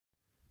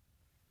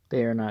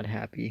They are not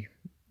happy.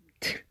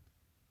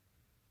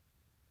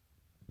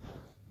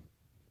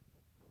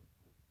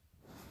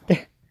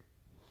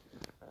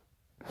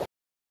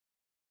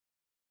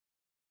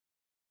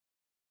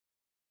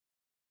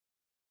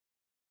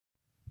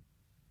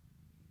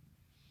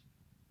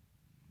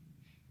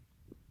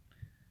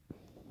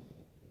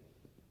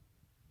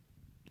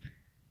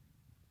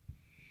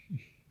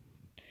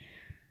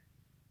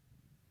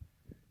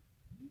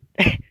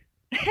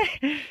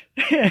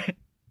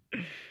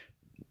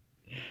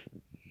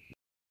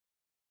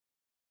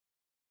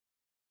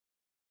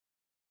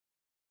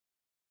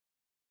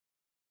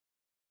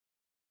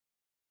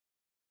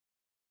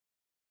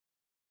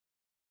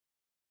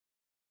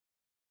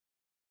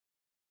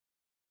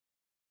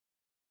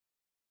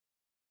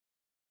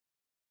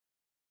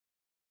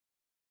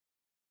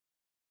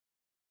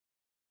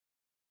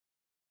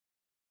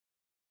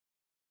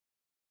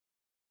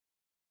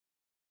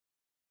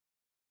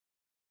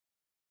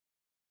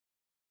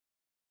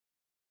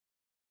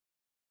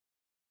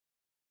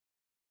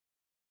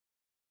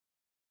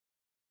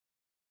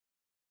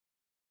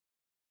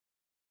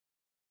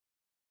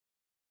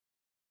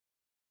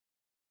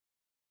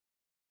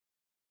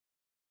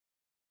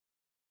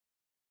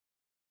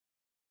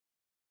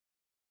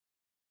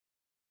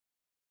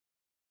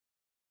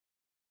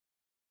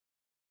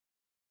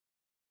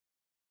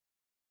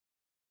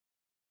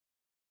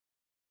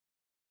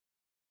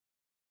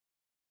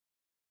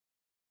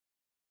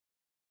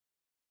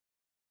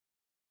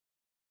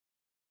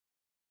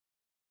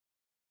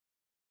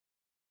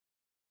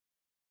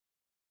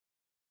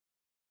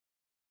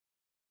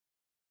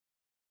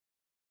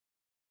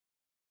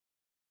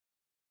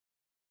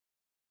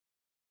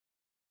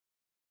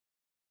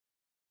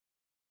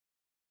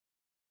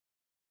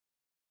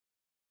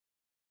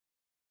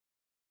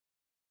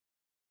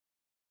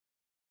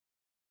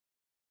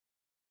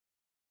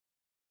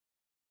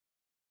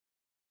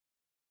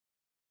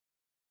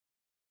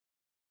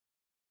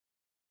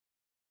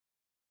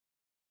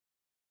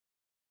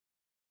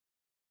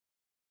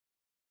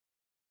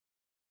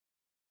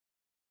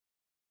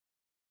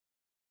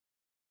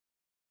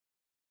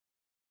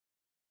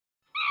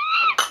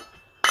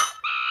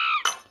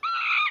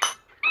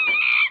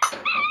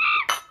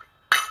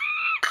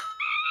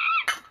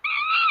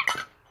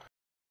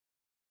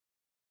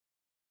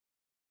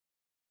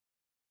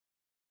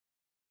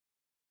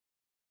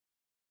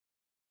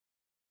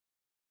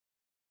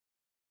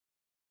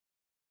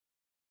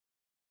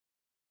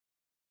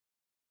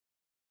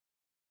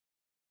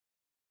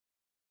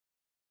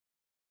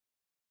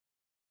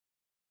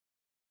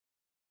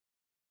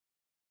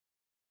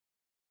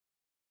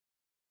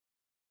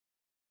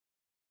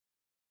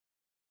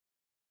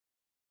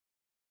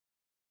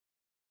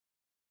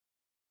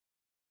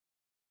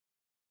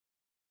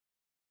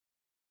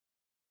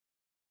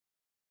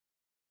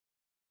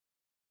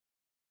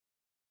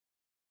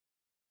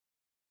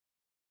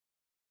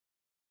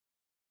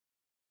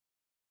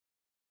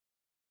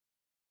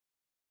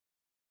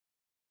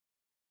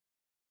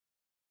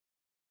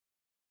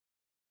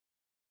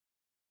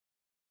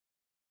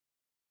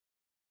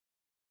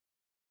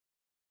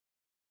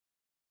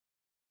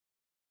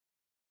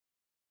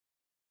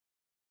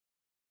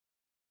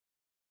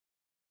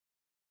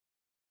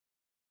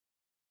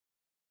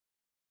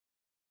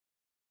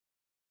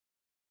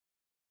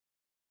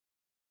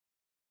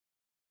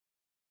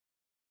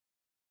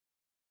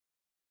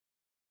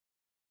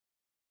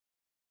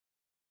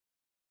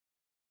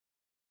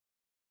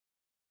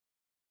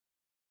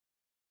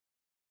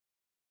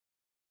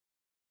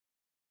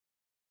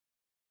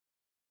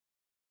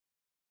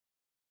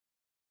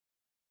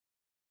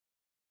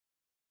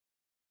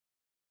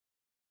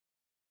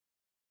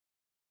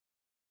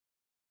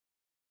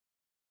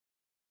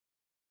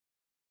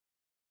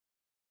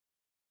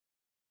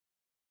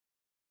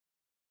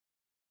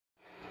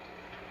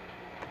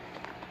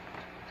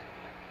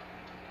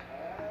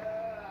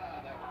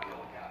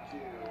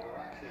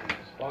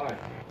 Why?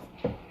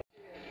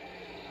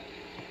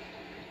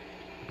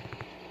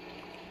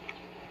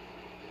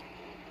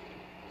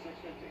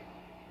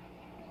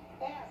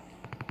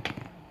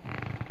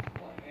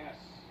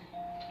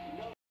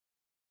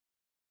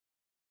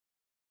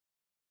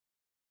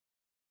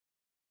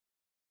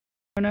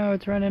 Oh no,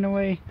 it's running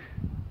away.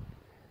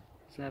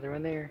 There's another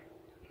one there.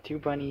 Two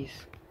bunnies.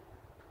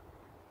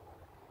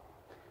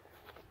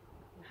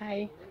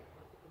 Hi.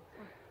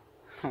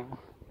 Oh.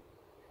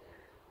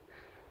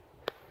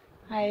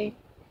 Hi.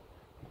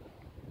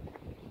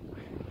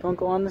 Don't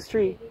go on the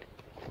street.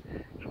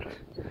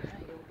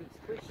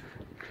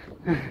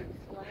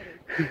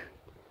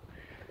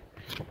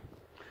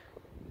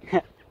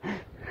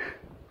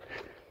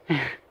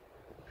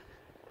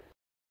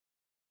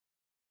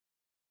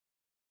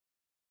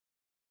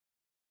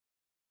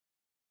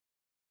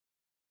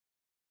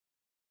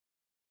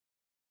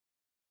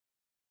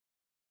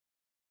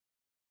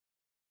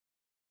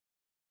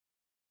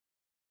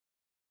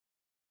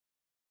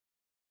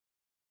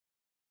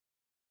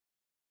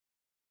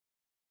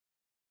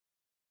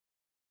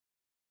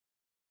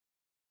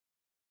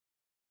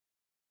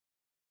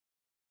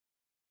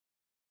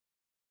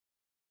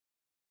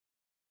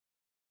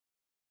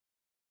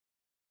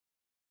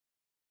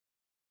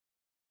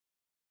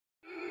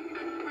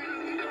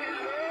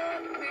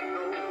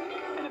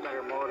 And a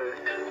better motor.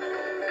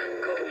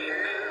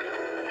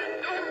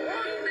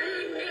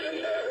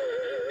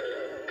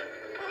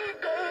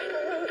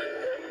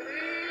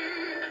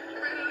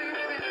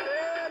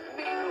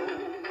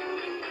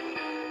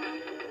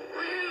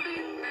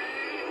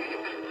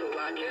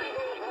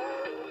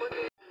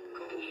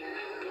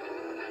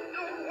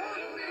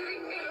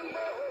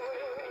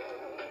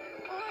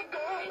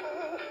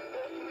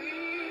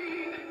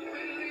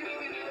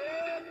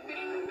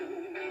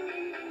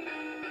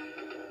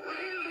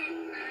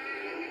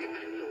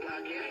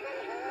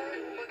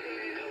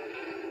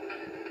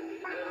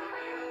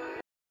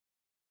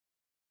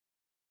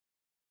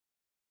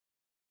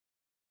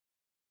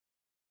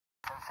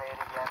 Say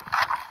it again. Sody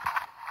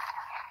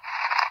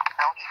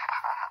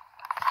pop.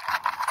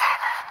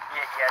 Yeah,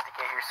 you had to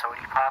get your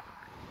sody pop.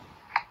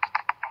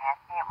 I had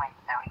to get my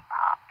sody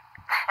pop.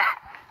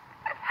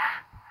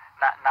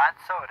 Not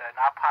soda,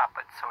 not pop,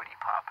 but sody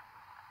pop.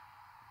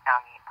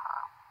 Sody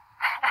pop.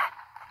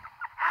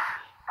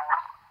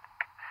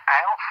 I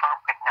don't fuck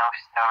with no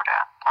soda.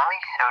 Only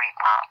sody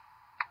pop.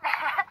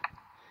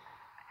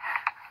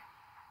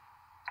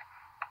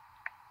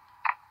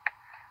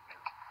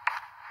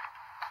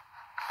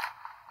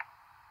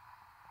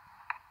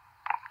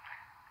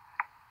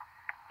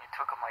 It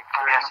took him like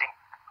I'm guessing.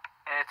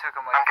 And it took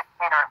him I'm like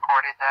guessing I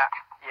recorded that.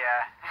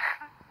 yeah.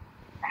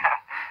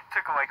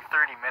 Took him like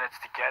 30 minutes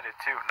to get it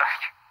too.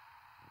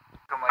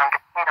 Took him I'm like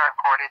guessing I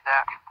recorded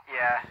that.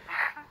 yeah.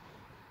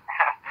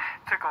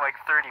 Took him like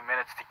 30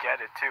 minutes to get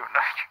it too.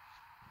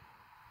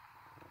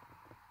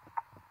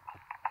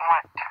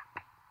 What?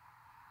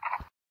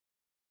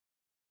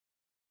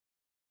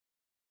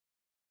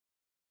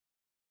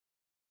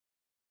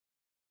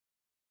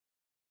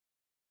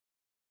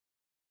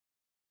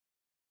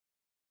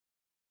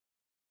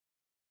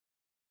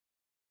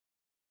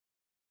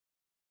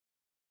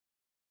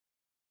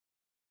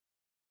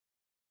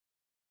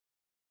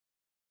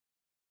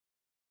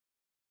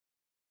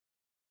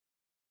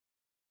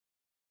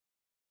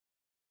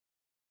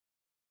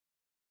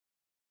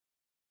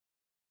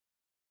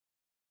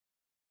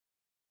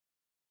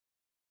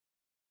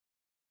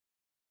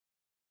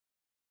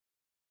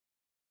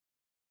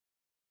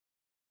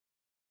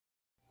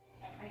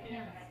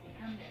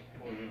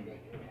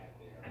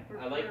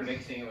 I like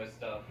mixing it with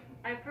stuff.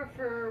 I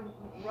prefer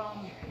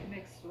rum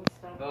mixed with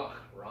stuff. Ugh,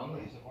 rum?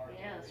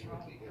 Yes, rum.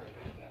 You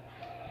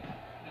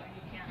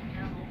can't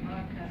handle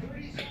vodka.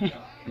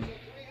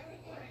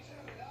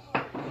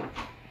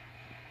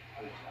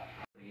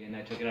 And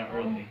I took it out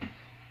early.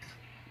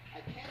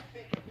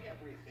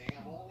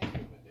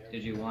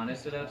 Did you want to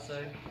sit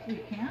outside? You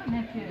can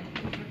if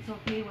it's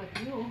okay with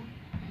you.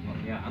 Well,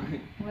 yeah.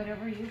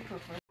 Whatever you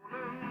prefer.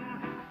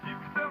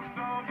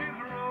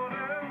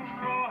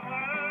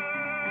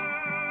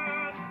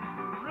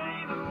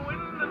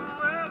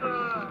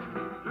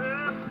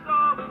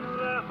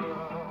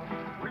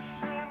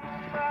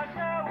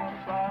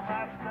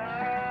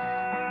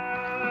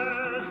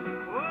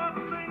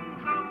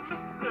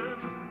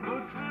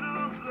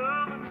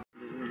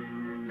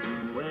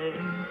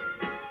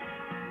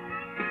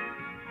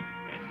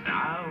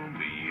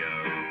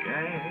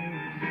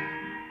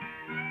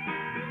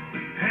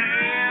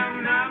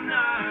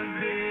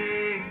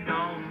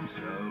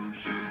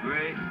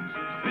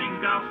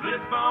 I'll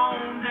slip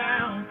on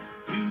down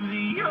to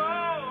the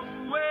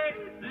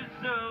oasis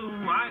so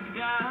I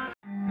got.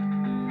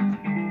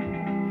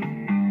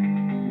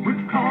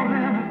 We're caught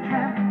in a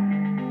trap.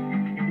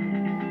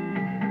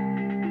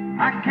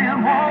 I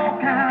can't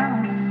walk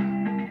out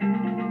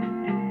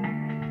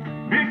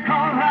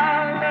because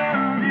I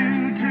love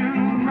you too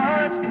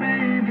much,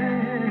 baby.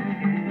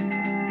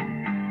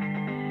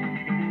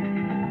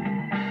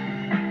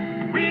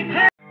 We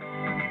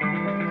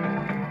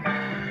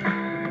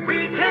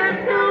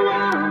can't go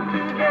on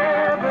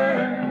together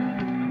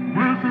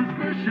with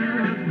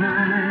suspicious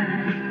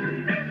minds,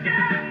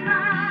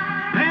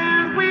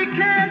 and we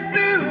can't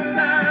do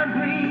our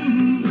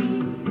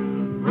dreams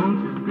on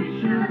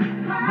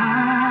suspicious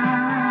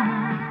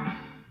minds.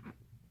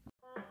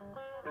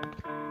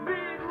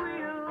 Big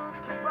wheels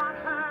keep on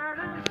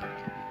turning.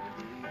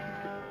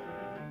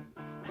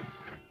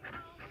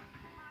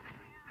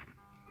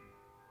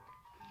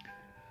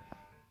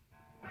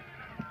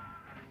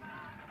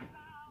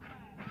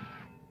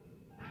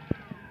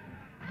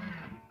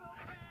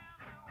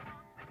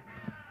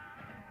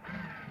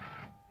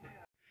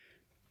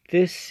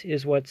 This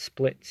is what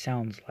split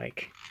sounds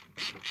like.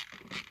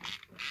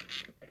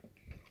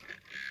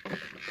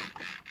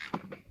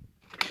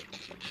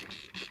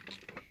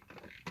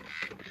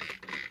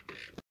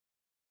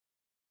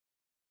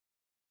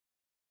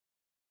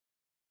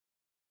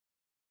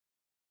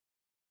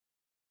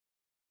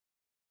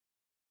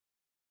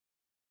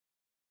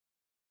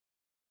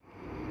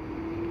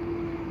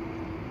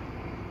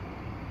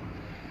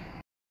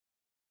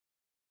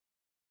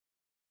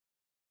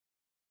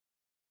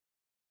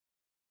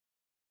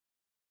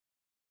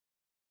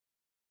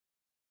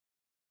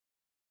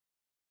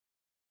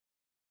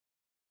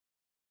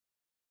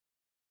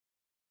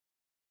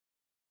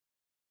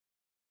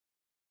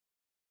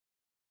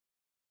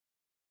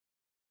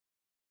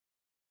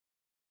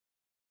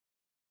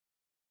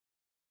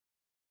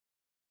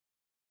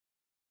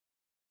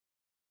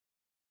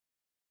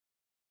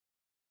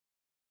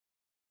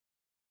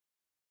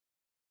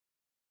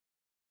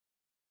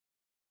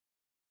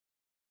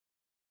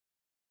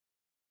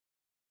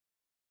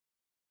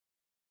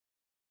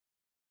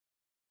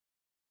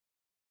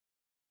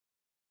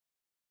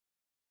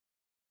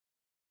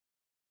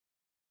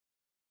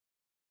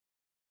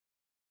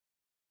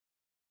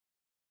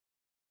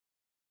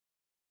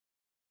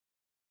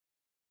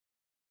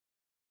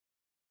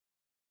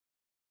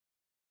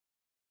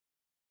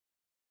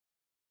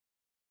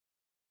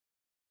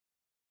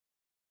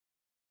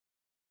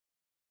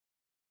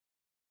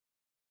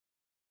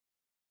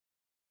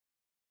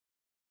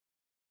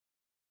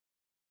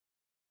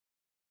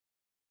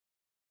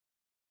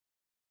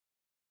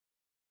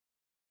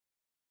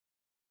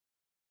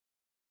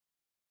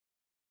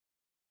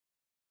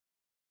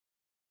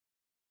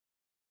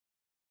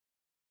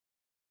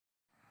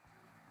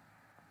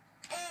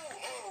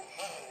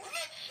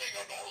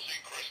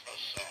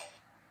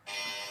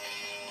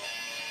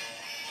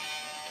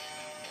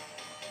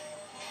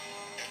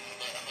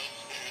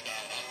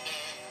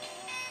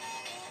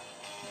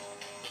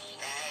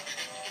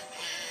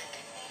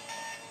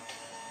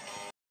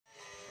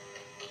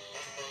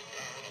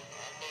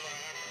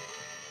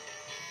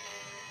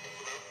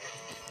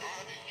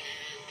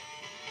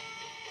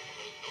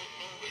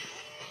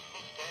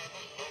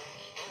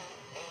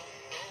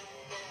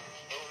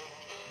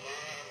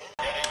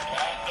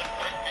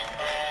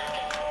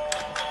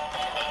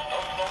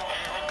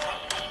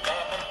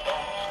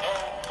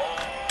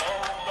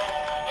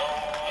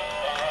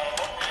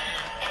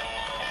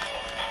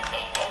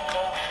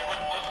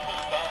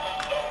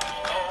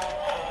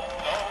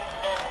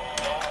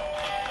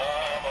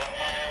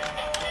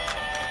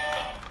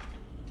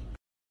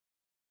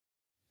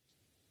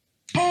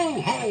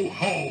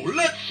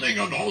 sing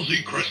an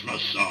Aussie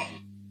Christmas song.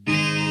 In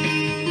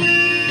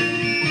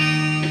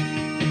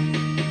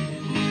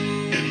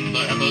the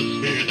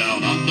hemisphere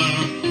down under,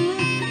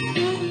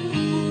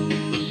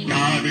 the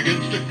sky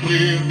begins to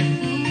clear.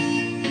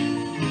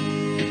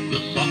 The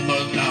sun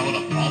burns down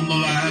upon the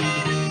land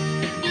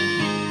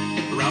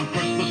around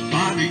Christmas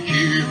time each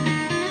year.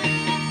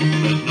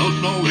 There's no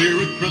snow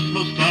here at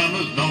Christmas time.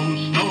 There's no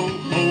snow,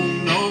 oh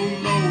no,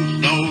 no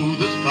snow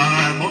this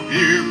time of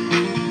year.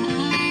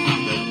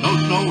 There's no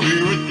snow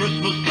here at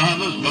Christmas time.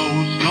 There's no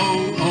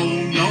snow, oh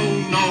no,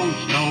 no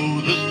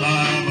snow this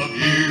time of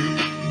year.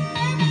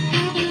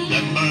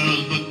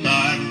 December's the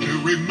time to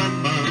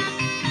remember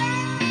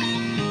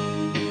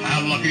how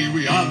lucky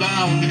we are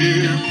down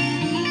here.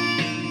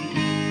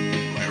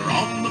 We're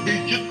on the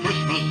beach at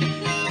Christmas,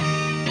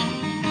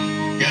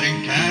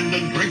 getting tanned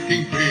and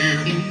drinking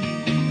beer.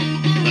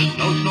 There's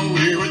no snow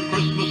here at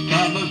Christmas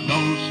time. There's no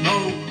snow,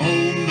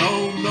 oh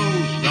no, no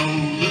snow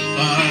this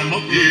time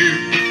of year.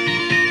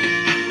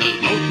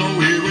 There's no snow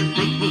here at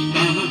Christmas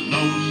time. There's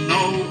no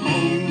snow,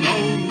 oh no,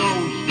 no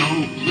snow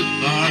this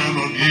time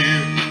of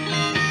year.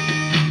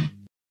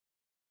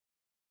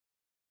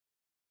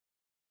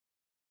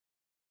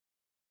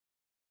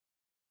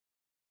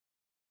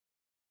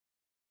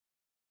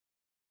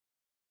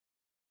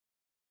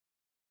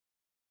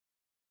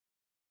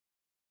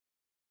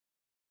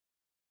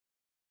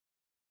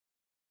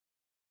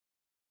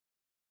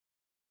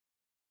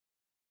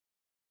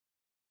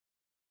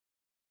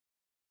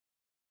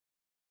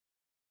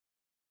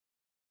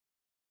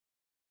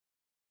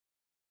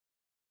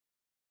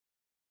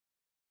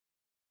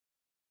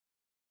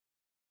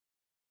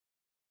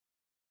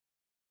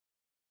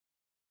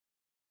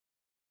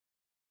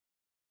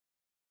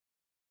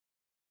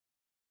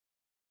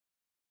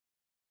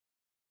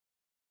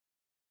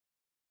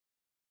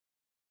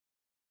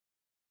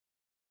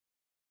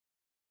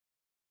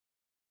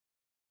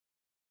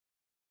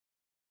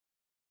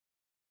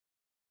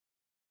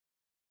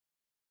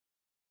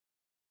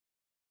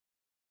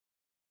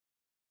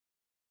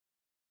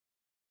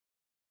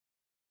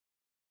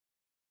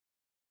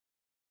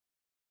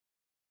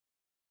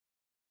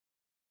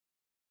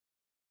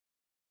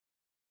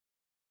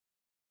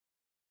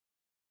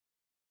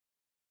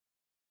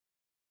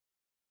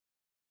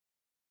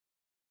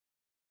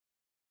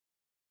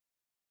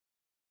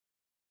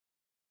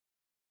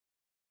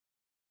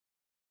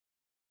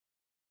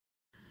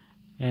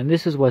 And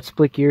this is what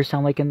split gears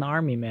sound like in the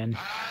army, man.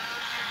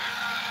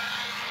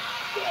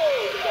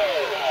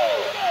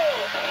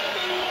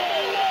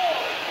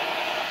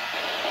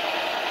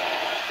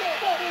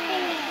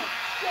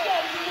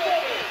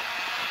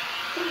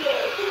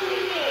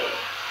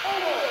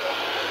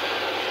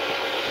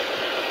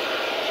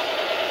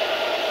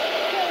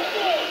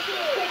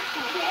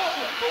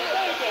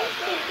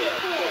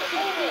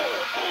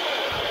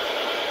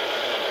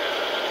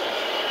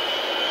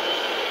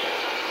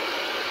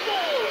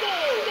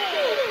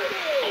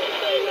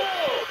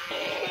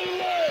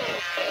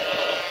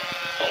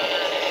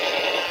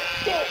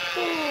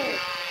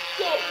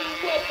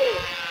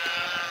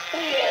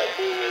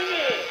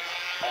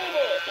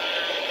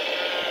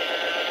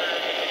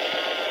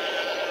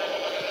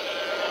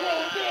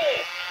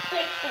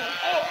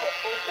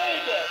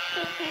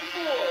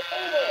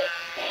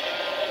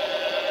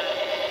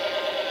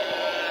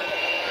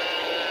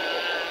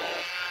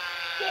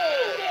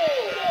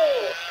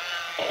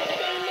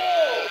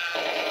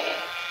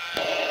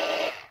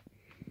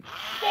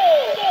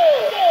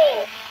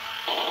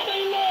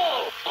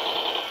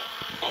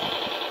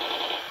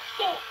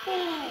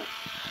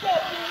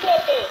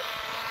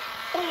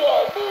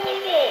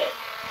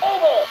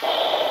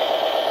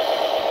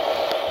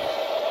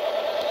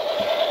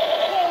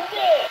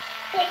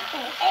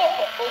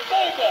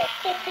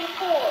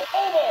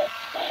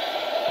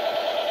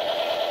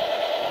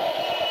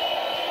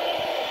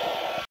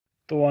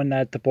 The one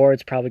that the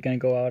board's probably going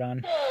to go out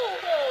on.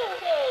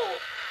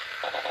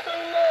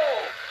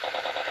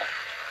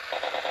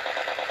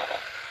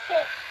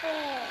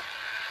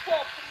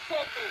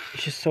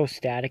 It's just so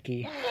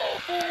staticky.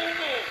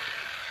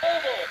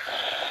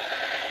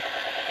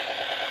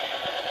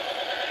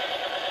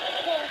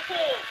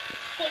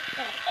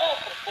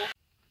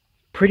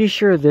 Pretty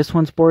sure this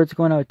one's board's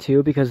going out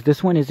too, because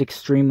this one is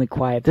extremely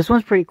quiet. This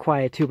one's pretty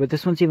quiet too, but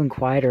this one's even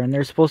quieter, and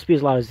they're supposed to be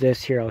as loud as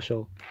this. Here, I'll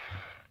show.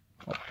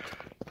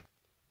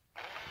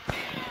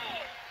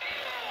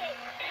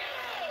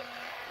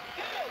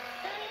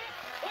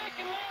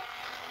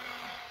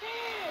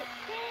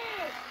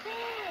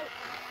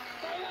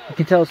 You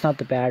can tell it's not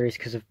the batteries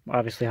because of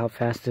obviously how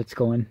fast it's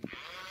going.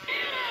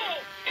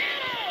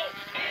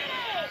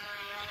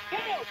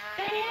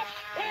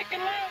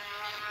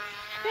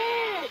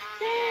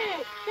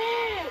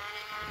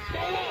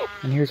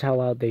 And here's how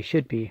loud they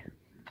should be.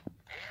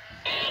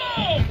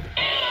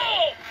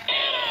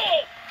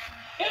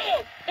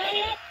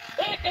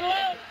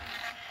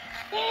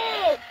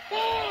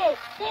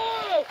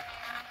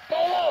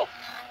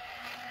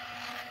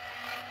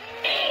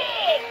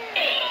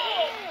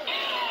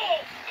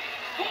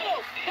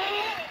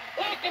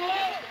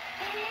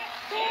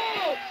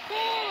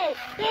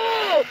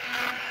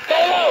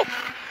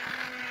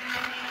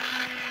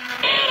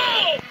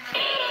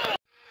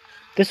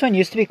 This one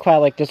used to be quiet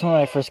like this one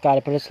when I first got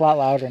it, but it's a lot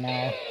louder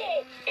now.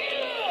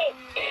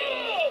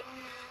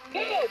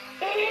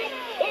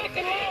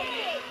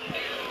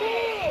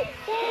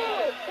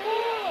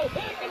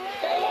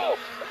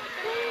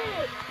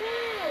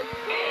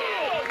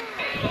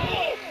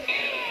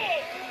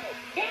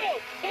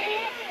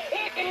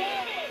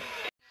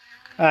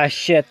 Ah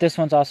shit, this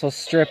one's also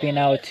stripping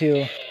out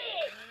too.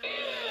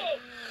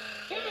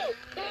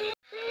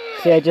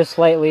 See, I just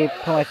slightly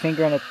put my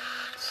finger and it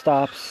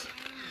stops.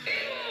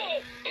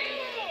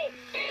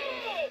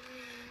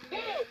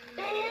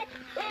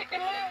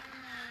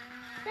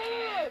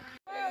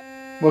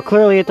 Well,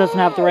 clearly it doesn't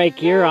have the right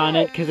gear on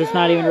it because it's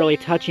not even really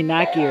touching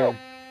that gear.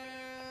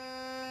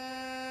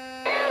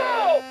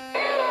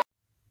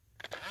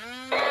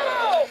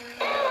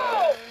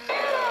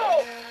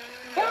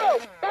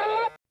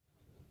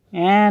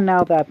 And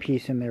now that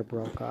piece in there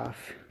broke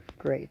off.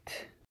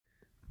 Great.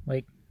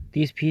 Like,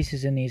 these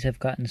pieces in these have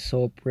gotten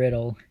so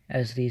brittle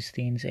as these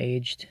things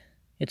aged.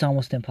 It's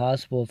almost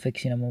impossible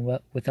fixing them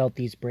without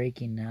these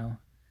breaking now.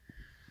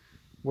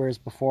 Whereas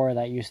before,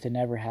 that used to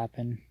never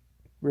happen.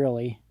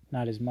 Really,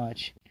 not as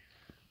much.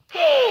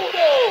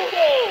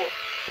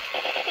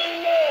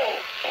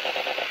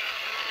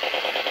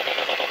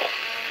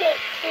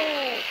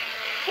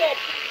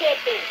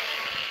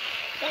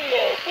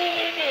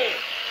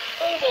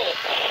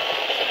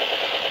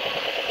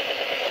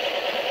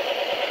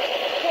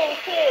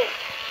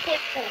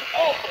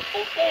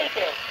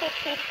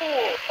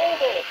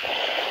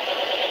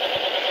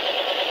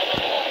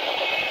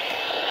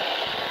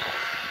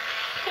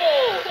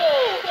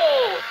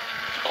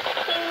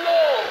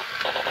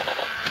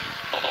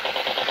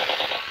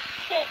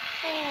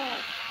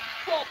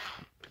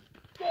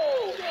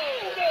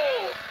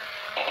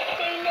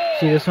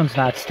 See, this one's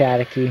not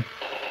staticky.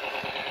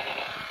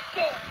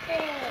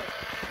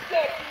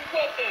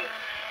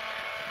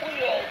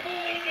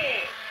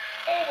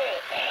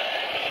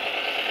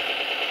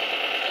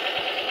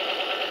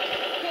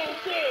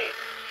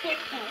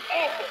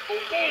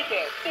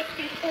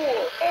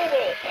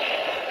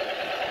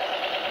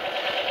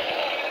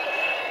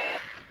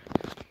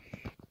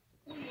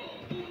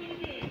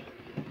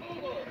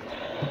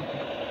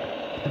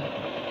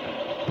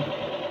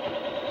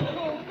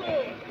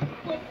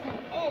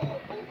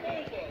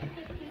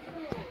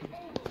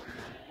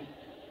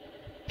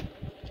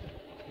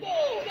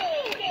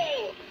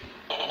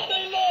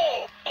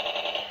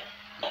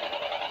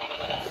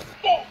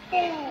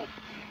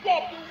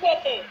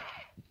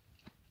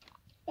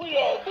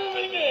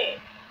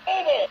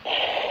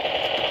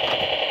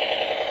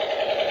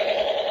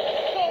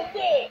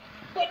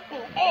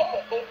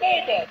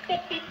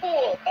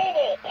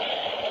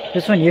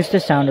 This one used to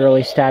sound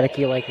really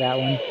staticky like that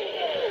one.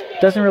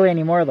 Doesn't really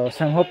anymore though,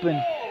 so I'm hoping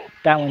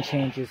that one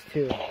changes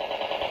too.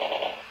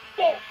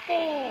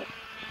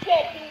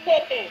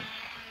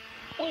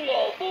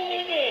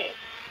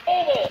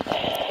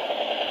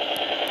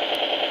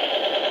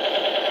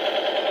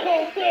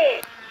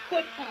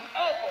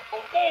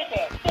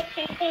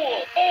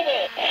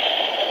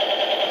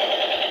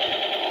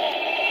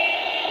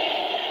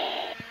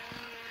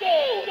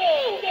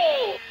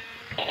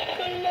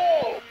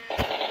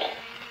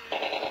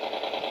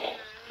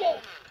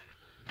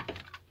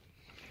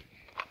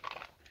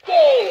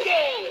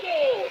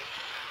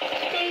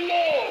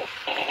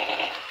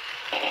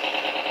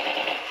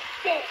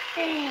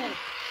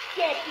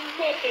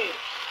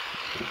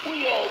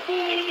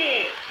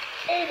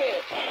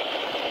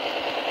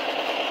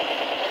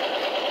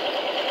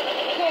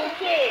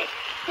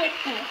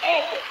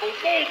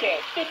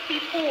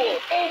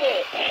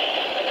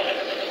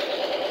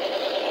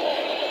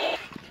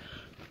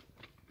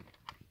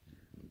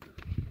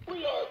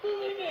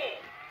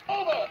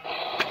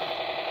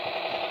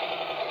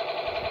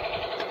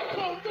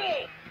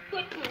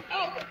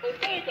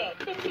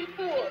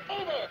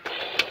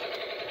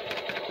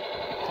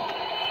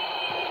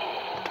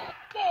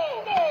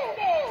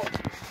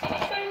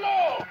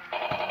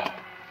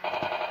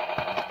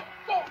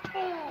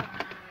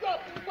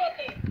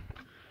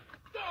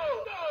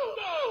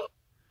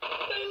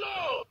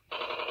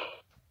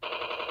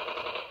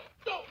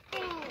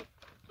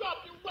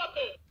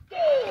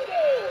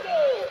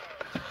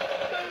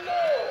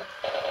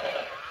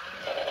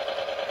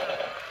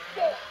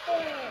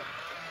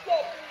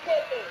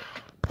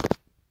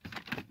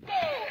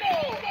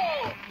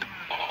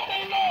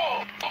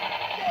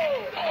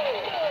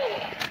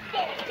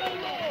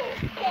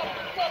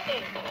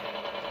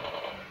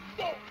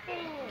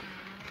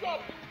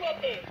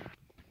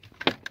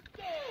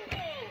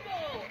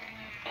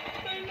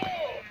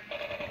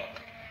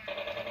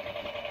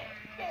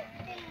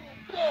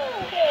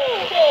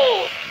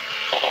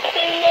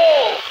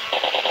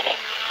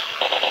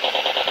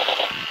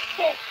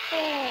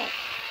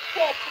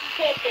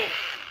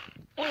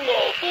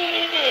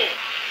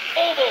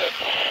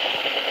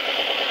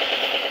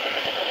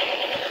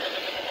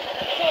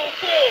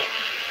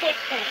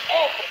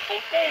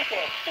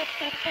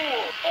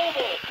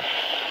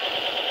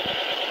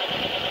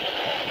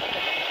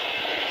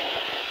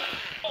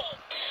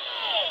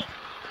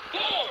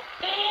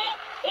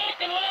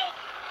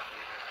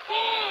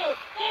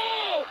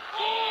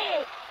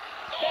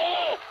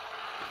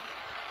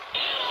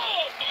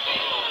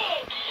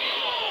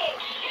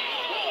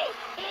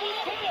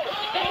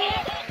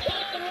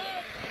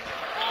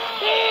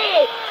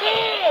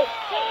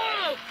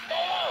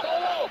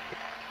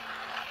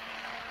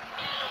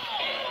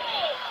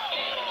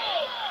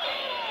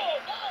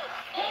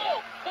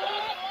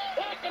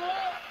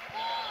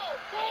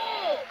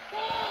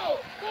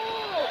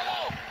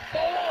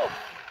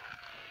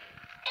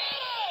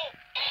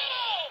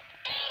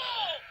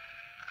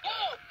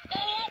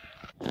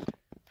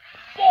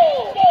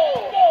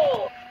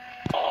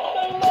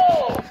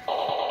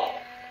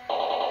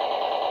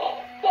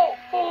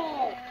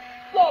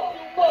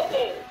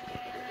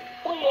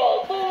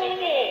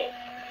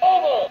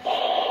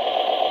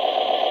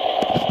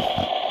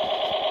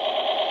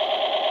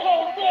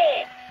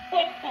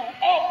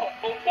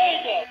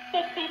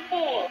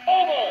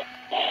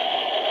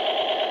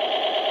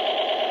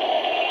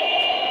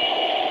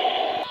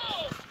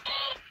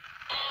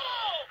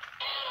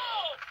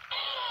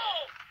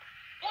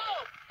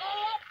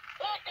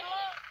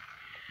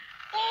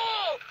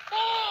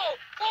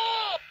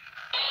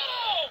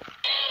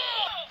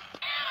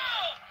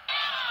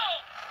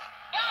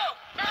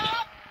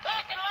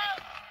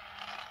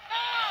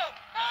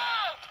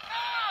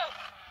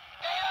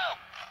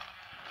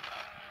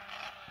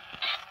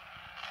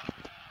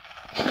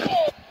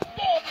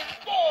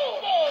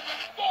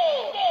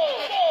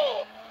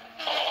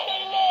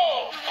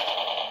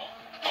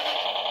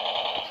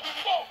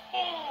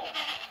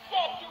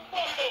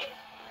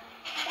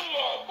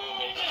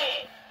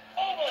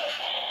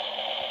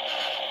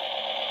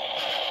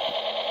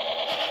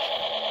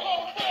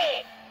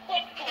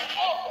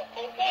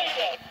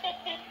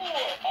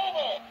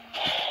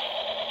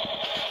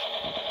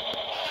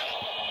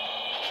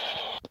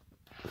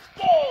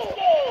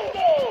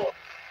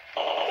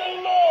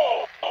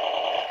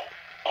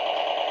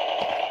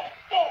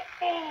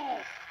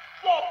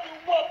 Drop your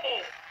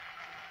weapons.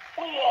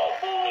 We are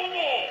moving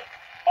in.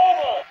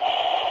 Over.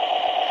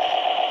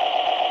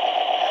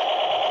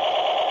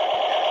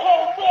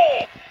 Code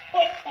red.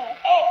 Breakthrough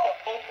Alpha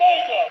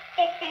Omega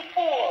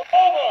 54.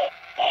 Over.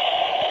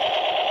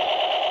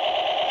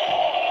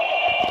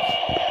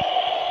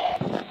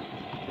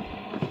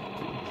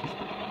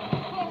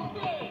 Code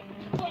red.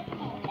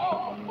 Breakthrough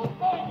Alpha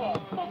Omega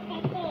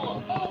 54.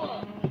 Over.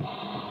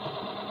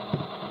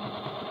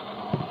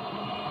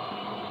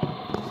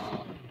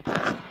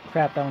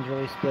 Crap, that one's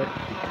really split.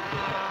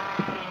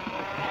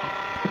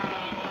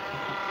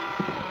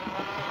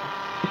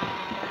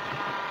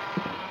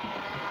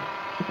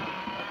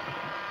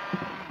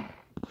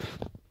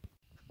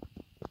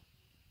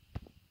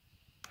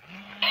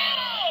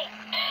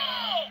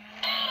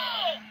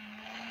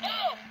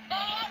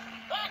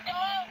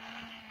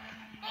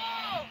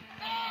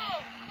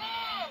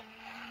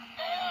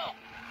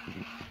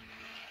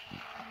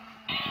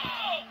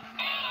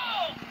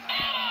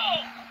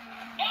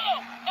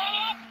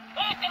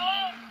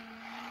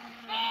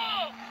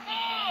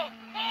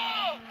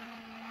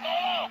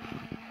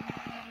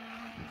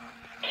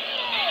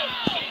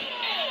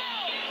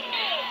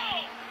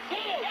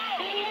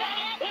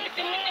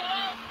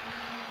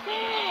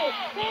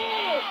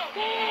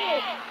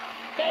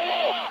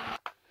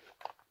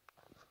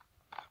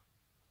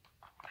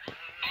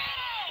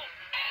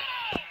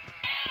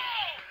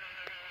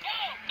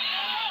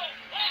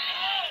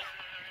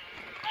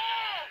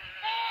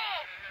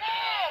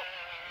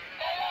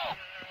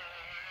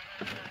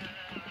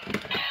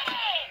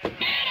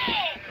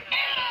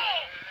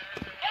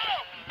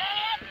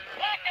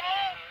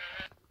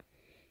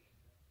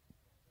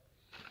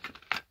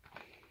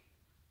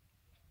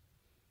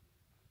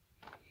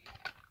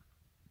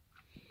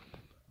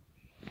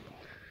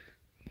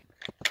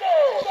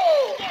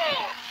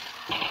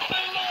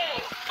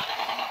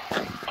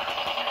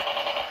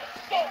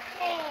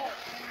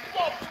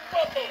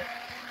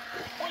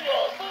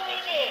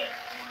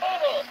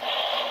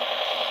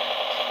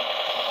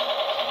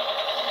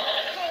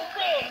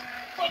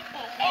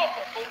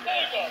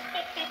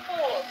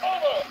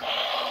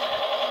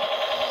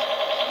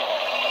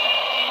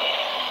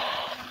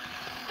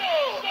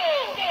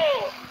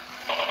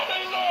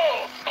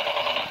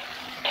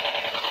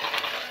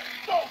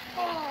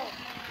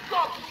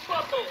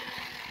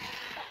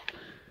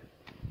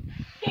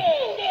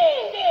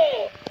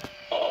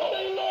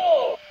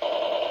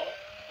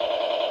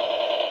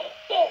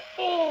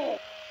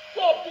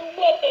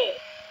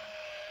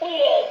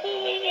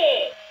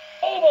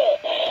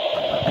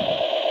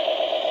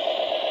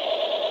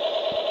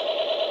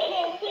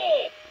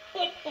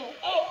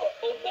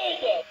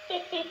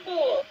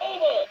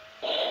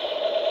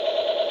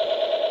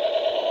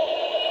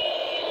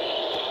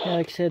 Yeah,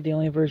 like I said, the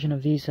only version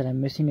of these that I'm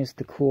missing is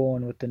the cool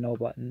one with the no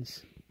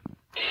buttons.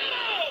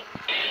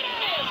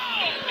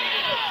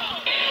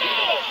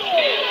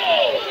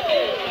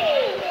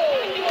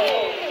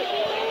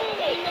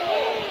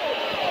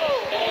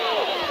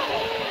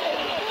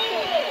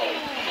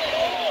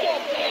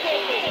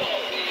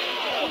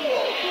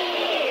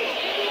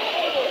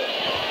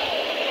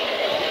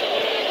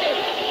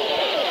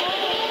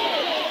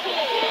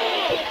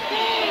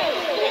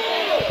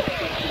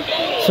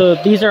 So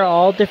these are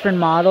all different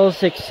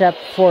models except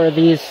for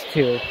these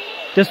two.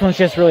 This one's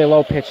just really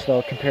low pitch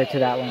though compared to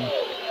that one.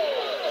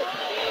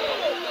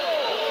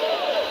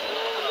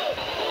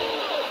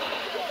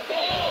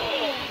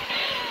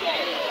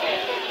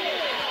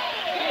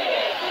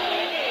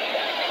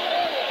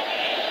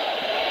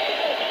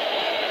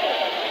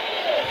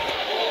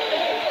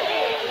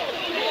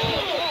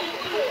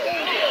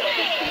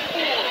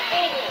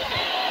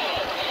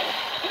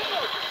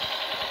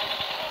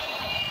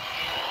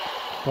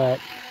 But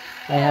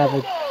I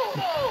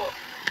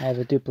have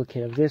a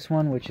duplicate of this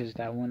one, which is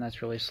that one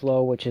that's really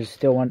slow, which is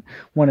still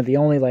one of the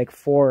only like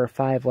 4 or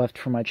 5 left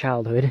from my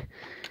childhood.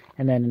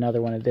 And then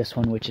another one of this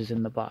one, which is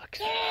in the box.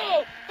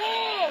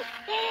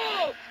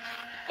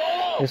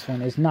 This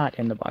one is not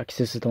in the box.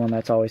 This is the one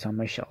that's always on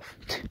my shelf.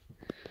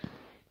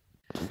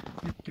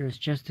 There's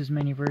just as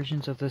many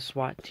versions of the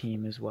SWAT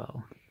team as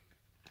well.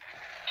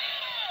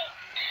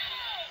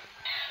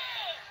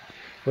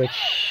 Which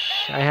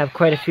I have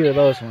quite a few of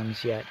those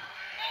ones yet.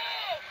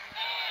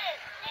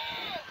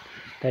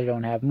 That I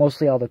don't have.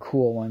 Mostly all the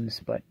cool ones,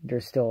 but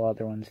there's still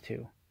other ones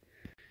too.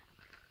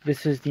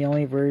 This is the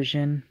only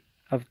version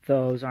of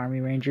those Army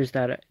Rangers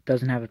that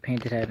doesn't have a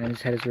painted head, and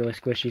his head is really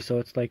squishy, so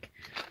it's like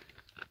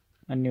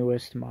a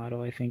newest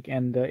model, I think.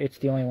 And it's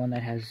the only one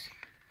that has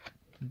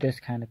this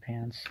kind of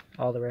pants.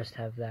 All the rest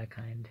have that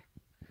kind.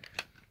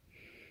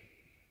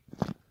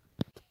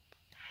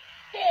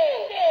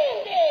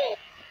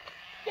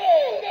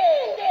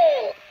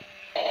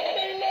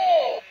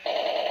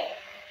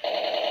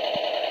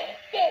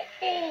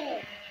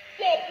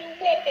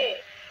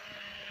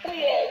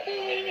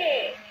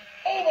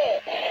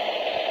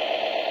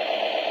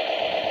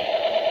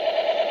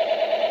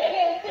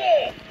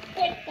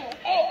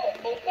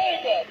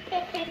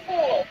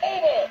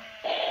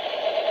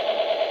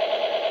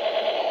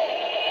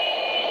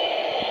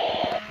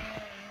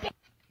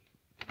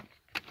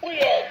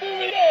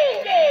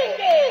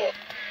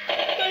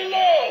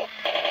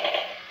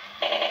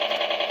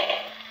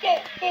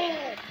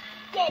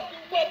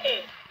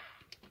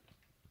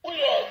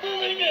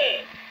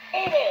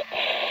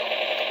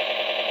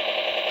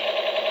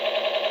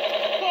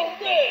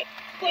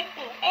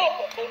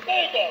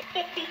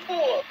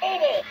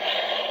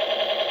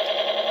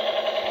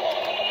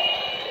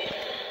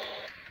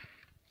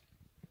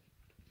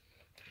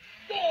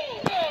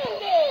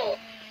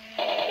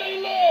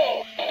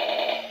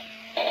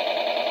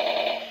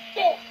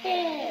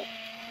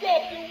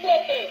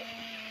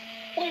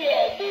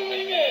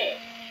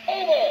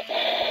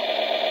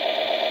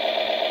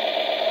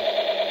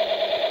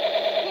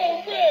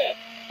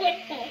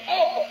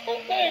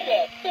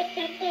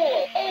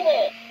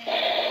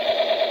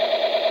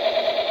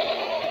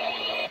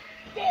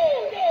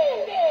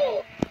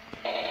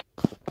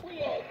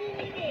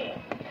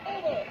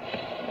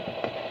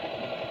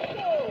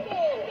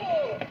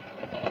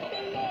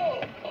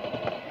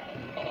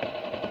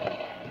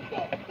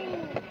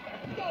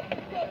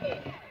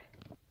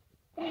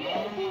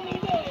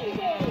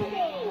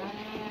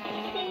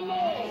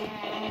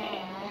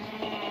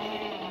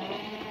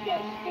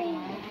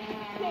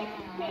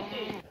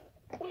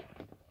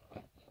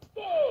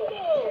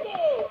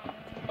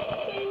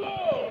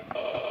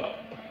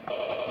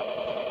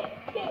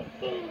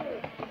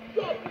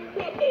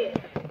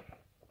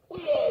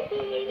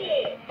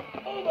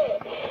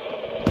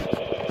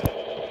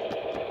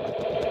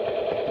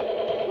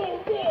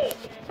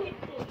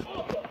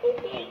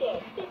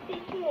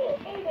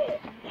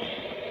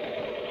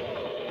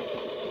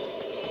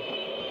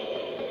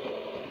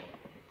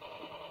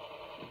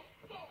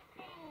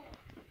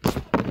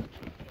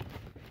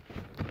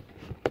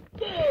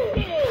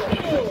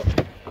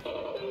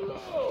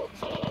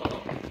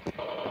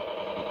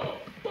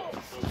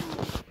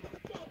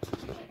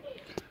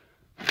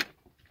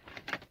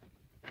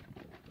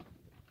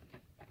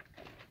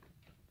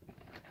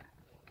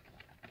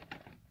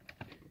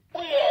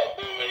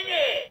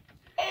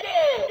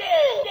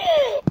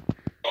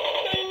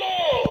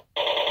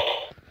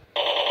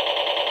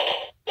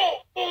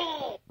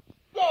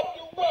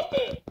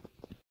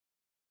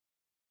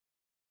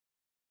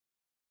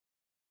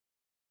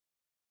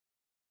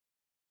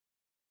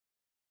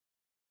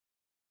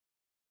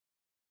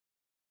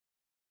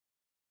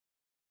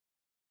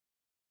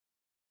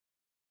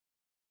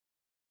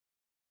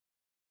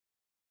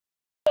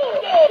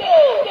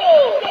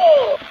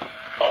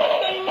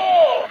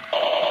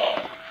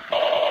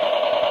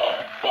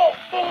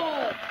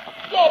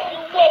 Drop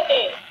your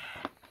weapon.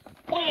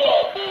 We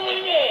are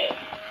moving in.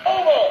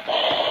 Over.